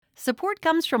Support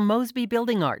comes from Mosby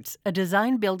Building Arts, a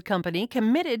design-build company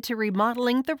committed to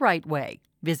remodeling the right way.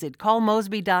 Visit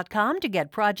callmosby.com to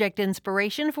get project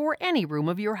inspiration for any room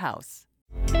of your house.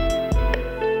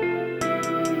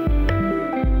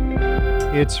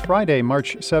 It's Friday,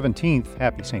 March 17th.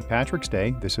 Happy St. Patrick's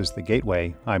Day. This is The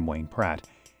Gateway. I'm Wayne Pratt.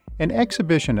 An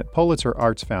exhibition at Pulitzer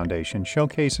Arts Foundation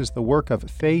showcases the work of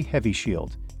Faye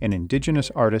HeavyShield, an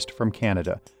Indigenous artist from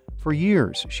Canada. For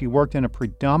years, she worked in a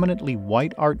predominantly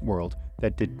white art world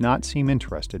that did not seem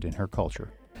interested in her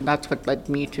culture. That's what led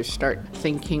me to start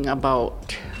thinking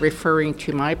about referring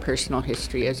to my personal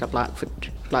history as a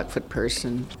Blackfoot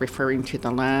person, referring to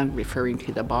the land, referring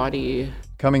to the body.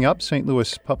 Coming up, St.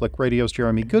 Louis Public Radio's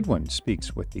Jeremy Goodwin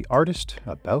speaks with the artist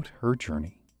about her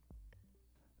journey.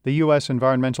 The U.S.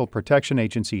 Environmental Protection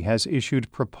Agency has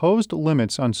issued proposed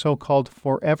limits on so-called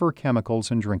forever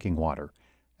chemicals in drinking water.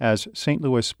 As St.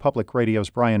 Louis Public Radio's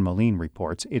Brian Moline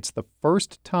reports, it's the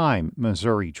first time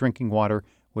Missouri drinking water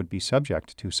would be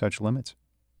subject to such limits.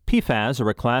 PFAS are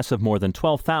a class of more than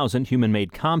 12,000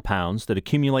 human-made compounds that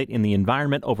accumulate in the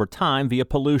environment over time via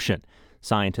pollution.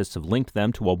 Scientists have linked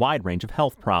them to a wide range of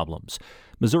health problems.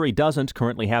 Missouri doesn't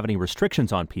currently have any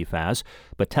restrictions on PFAS,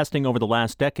 but testing over the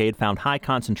last decade found high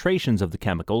concentrations of the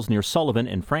chemicals near Sullivan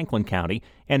in Franklin County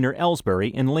and near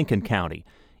Ellsbury in Lincoln County.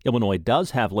 Illinois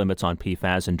does have limits on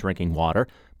PFAS in drinking water,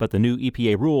 but the new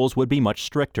EPA rules would be much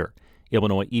stricter.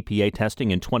 Illinois EPA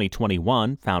testing in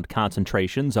 2021 found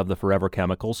concentrations of the forever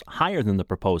chemicals higher than the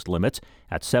proposed limits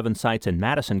at 7 sites in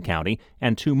Madison County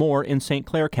and 2 more in St.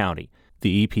 Clair County.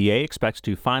 The EPA expects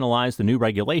to finalize the new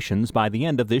regulations by the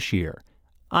end of this year.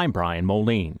 I'm Brian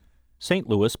Moline, St.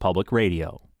 Louis Public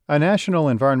Radio. A national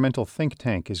environmental think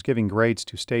tank is giving grades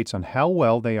to states on how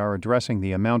well they are addressing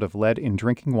the amount of lead in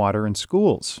drinking water in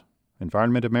schools.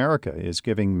 Environment America is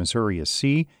giving Missouri a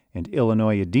C and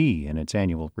Illinois a D in its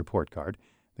annual report card.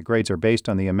 The grades are based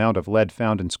on the amount of lead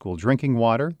found in school drinking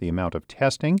water, the amount of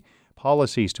testing,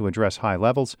 policies to address high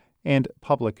levels, and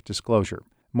public disclosure.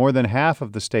 More than half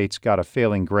of the states got a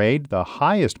failing grade. The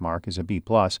highest mark is a B+.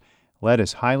 Lead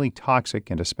is highly toxic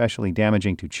and especially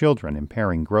damaging to children,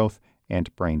 impairing growth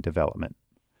and brain development.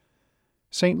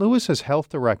 St. Louis's health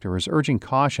director is urging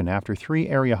caution after 3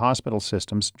 area hospital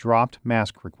systems dropped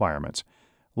mask requirements.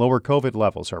 Lower COVID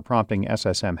levels are prompting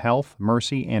SSM Health,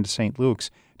 Mercy, and St. Luke's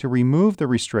to remove the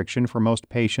restriction for most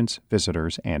patients,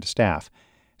 visitors, and staff.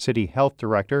 City Health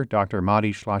Director Dr.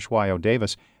 Madi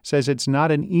Schlashwayo-Davis says it's not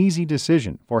an easy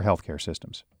decision for healthcare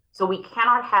systems. So we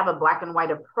cannot have a black and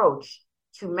white approach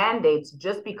to mandates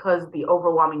just because the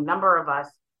overwhelming number of us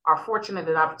are fortunate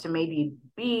enough to maybe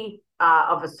be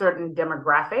of a certain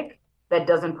demographic that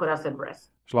doesn't put us at risk.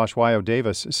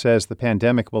 Schlashwayo-Davis says the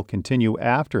pandemic will continue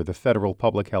after the federal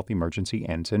public health emergency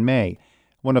ends in May.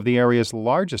 One of the area's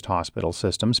largest hospital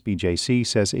systems, BJC,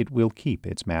 says it will keep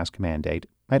its mask mandate,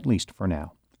 at least for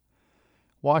now.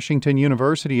 Washington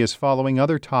University is following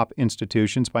other top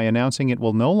institutions by announcing it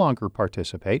will no longer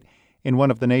participate in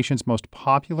one of the nation's most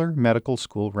popular medical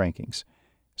school rankings.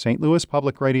 St. Louis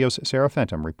Public Radio's Sarah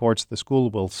Fenton reports the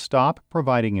school will stop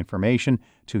providing information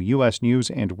to U.S. News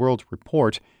and World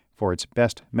Report for its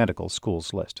best medical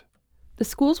schools list. The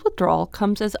school's withdrawal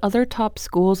comes as other top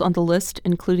schools on the list,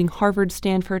 including Harvard,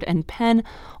 Stanford, and Penn,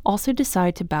 also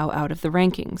decide to bow out of the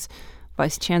rankings.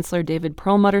 Vice Chancellor David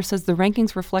Perlmutter says the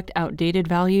rankings reflect outdated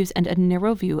values and a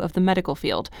narrow view of the medical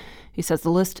field. He says the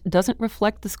list doesn't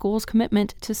reflect the school's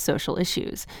commitment to social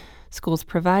issues. Schools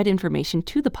provide information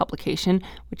to the publication,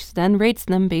 which then rates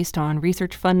them based on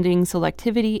research funding,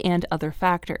 selectivity, and other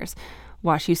factors.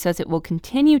 WashU says it will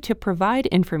continue to provide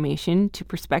information to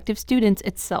prospective students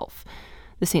itself.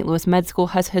 The St. Louis Med School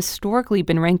has historically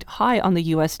been ranked high on the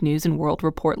U.S. News and World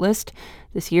Report list.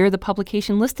 This year, the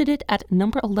publication listed it at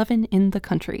number 11 in the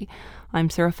country. I'm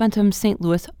Sarah Fenton, St.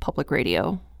 Louis Public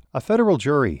Radio. A federal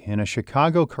jury in a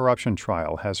Chicago corruption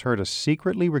trial has heard a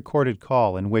secretly recorded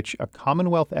call in which a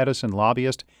Commonwealth Edison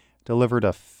lobbyist delivered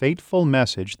a fateful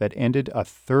message that ended a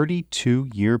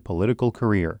 32-year political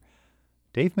career.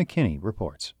 Dave McKinney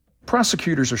reports.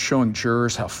 Prosecutors are showing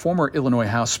jurors how former Illinois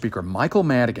House Speaker Michael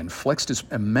Madigan flexed his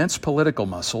immense political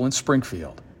muscle in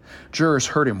Springfield. Jurors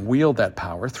heard him wield that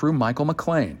power through Michael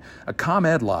McLean, a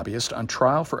ComEd lobbyist on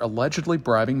trial for allegedly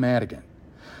bribing Madigan.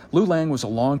 Lou Lang was a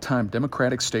longtime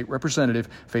Democratic state representative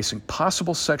facing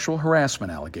possible sexual harassment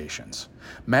allegations.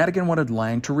 Madigan wanted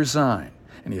Lang to resign,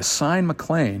 and he assigned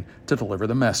McLean to deliver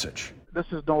the message. This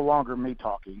is no longer me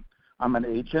talking. I'm an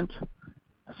agent,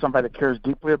 somebody that cares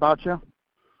deeply about you,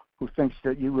 who thinks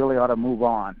that you really ought to move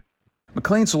on.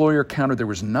 McLean's lawyer countered there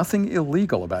was nothing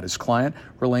illegal about his client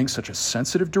relaying such a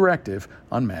sensitive directive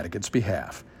on Madigan's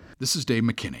behalf. This is Dave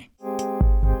McKinney.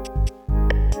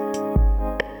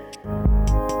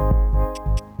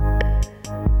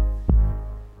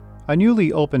 A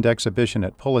newly opened exhibition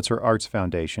at Pulitzer Arts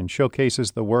Foundation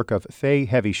showcases the work of Faye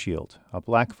HeavyShield, a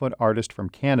Blackfoot artist from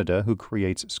Canada who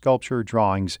creates sculpture,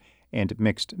 drawings, and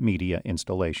mixed media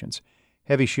installations.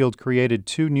 HeavyShield created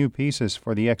 2 new pieces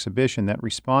for the exhibition that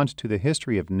respond to the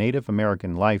history of Native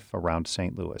American life around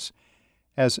St. Louis.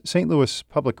 As St. Louis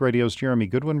Public Radio's Jeremy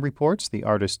Goodwin reports, the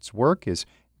artist's work is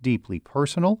deeply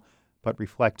personal, but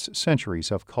reflects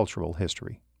centuries of cultural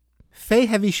history. Faye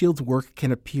HeavyShield's work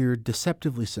can appear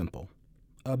deceptively simple.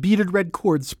 A beaded red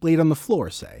cord splayed on the floor,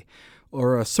 say,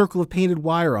 or a circle of painted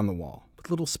wire on the wall with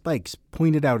little spikes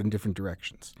pointed out in different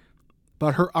directions.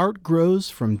 But her art grows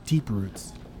from deep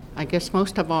roots. I guess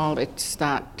most of all, it's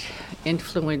that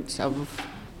influence of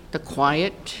the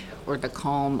quiet or the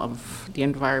calm of the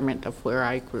environment of where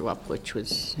I grew up, which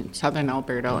was in southern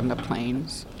Alberta on the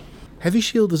plains.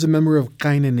 HeavyShield is a member of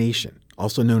Kanai Nation,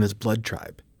 also known as Blood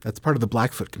Tribe. That's part of the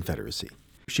Blackfoot Confederacy.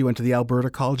 She went to the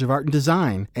Alberta College of Art and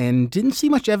Design and didn't see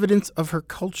much evidence of her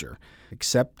culture,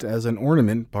 except as an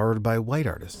ornament borrowed by white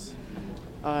artists.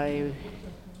 I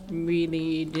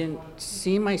really didn't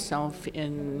see myself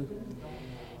in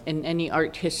any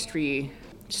art history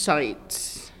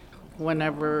sites.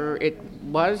 Whenever it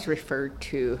was referred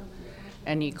to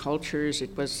any cultures,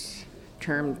 it was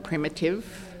termed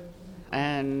primitive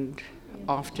and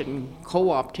often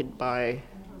co-opted by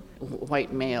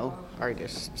white male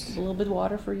artists. A little bit of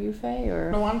water for you, Faye,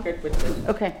 or? No, I'm good with it.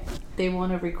 Okay. They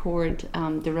want to record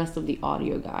the rest of the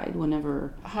audio guide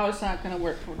whenever. How is that going to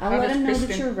work? I'll let them know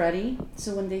that you're ready,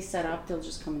 so when they set up, they'll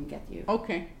just come and get you.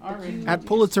 Okay, all right. At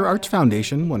Pulitzer Arts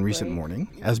Foundation one recent morning,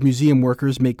 as museum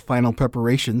workers make final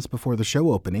preparations before the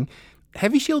show opening,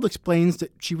 HeavyShield explains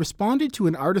that she responded to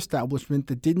an art establishment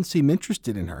that didn't seem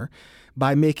interested in her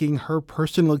by making her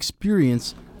personal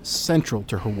experience central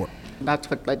to her work. That's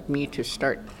what led me to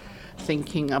start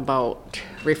thinking about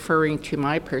referring to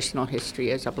my personal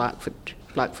history as a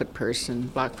Blackfoot person,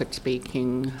 Blackfoot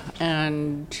speaking,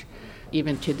 and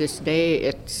even to this day,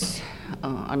 it's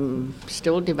I'm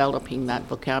still developing that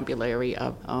vocabulary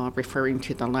of referring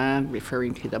to the land,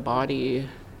 referring to the body,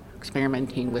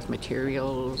 experimenting with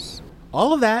materials.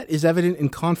 All of that is evident in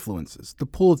Confluences, the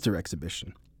Pulitzer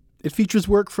exhibition. It features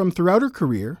work from throughout her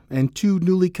career and 2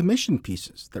 newly commissioned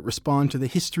pieces that respond to the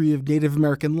history of Native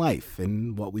American life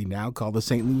in what we now call the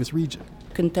St. Louis region.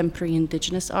 Contemporary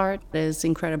Indigenous art is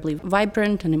incredibly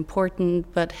vibrant and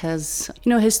important, but has,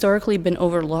 historically been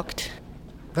overlooked.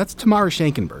 That's Tamara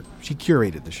Schenkenberg. She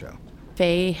curated the show.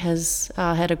 Faye has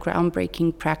had a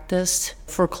groundbreaking practice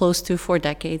for close to 4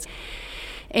 decades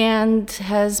and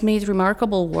has made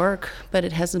remarkable work, but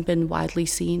it hasn't been widely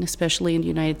seen, especially in the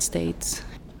United States.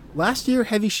 Last year,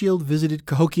 HeavyShield visited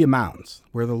Cahokia Mounds,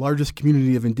 where the largest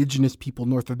community of indigenous people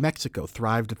north of Mexico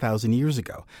thrived 1,000 years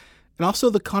ago, and also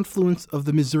the confluence of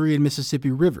the Missouri and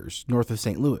Mississippi rivers north of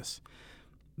St. Louis.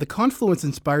 The confluence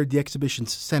inspired the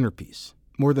exhibition's centerpiece,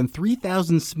 more than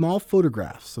 3,000 small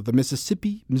photographs of the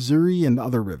Mississippi, Missouri, and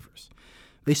other rivers.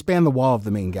 They span the wall of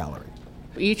the main gallery.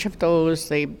 Each of those,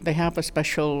 they have a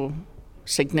special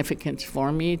significance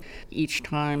for me. Each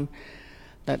time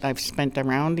that I've spent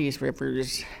around these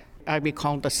rivers, I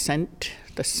recall the scent,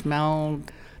 the smell.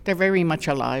 They're very much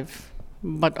alive,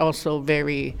 but also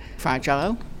very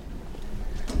fragile.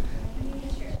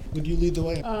 Would you lead the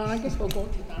way? I guess we'll go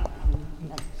to that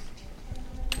next.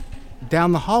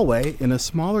 Down the hallway, in a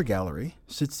smaller gallery,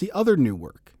 sits the other new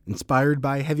work, inspired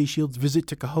by HeavyShield's visit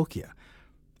to Cahokia.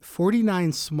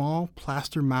 49 small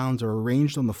plaster mounds are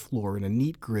arranged on the floor in a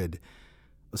neat grid.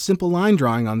 A simple line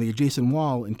drawing on the adjacent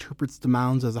wall interprets the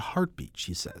mounds as a heartbeat,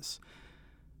 she says.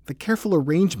 The careful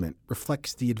arrangement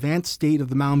reflects the advanced state of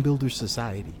the mound builders'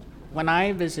 society. When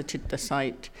I visited the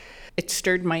site, it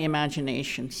stirred my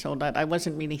imagination so that I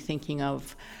wasn't really thinking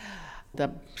of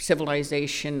the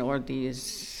civilization or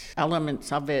these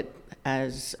elements of it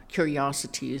as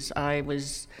curiosities. I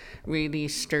was really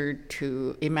stirred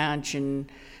to imagine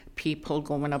people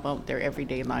going about their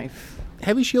everyday life.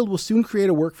 HeavyShield will soon create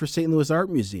a work for St. Louis Art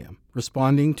Museum,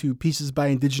 responding to pieces by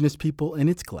Indigenous people in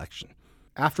its collection.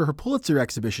 After her Pulitzer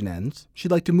exhibition ends,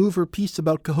 she'd like to move her piece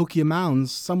about Cahokia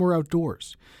Mounds somewhere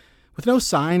outdoors, with no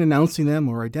sign announcing them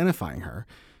or identifying her,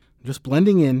 just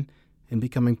blending in and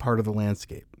becoming part of the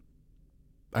landscape.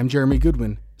 I'm Jeremy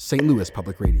Goodwin, St. Louis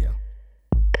Public Radio.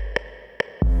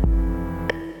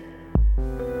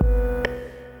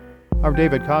 Our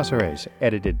David Casares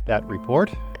edited that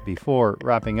report. Before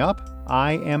wrapping up,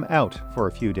 I am out for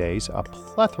a few days. A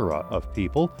plethora of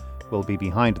people will be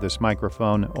behind this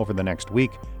microphone over the next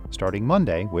week, starting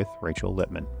Monday with Rachel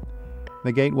Lippman.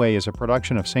 The Gateway is a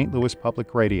production of St. Louis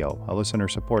Public Radio, a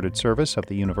listener-supported service of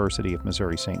the University of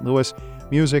Missouri St. Louis.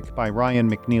 Music by Ryan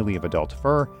McNeely of Adult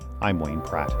Fur. I'm Wayne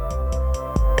Pratt.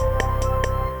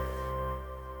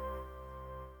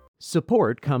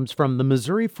 Support comes from the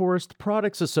Missouri Forest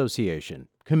Products Association,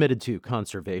 committed to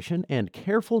conservation and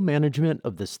careful management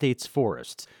of the state's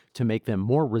forests to make them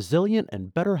more resilient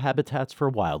and better habitats for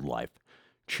wildlife.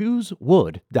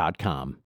 ChooseWood.com.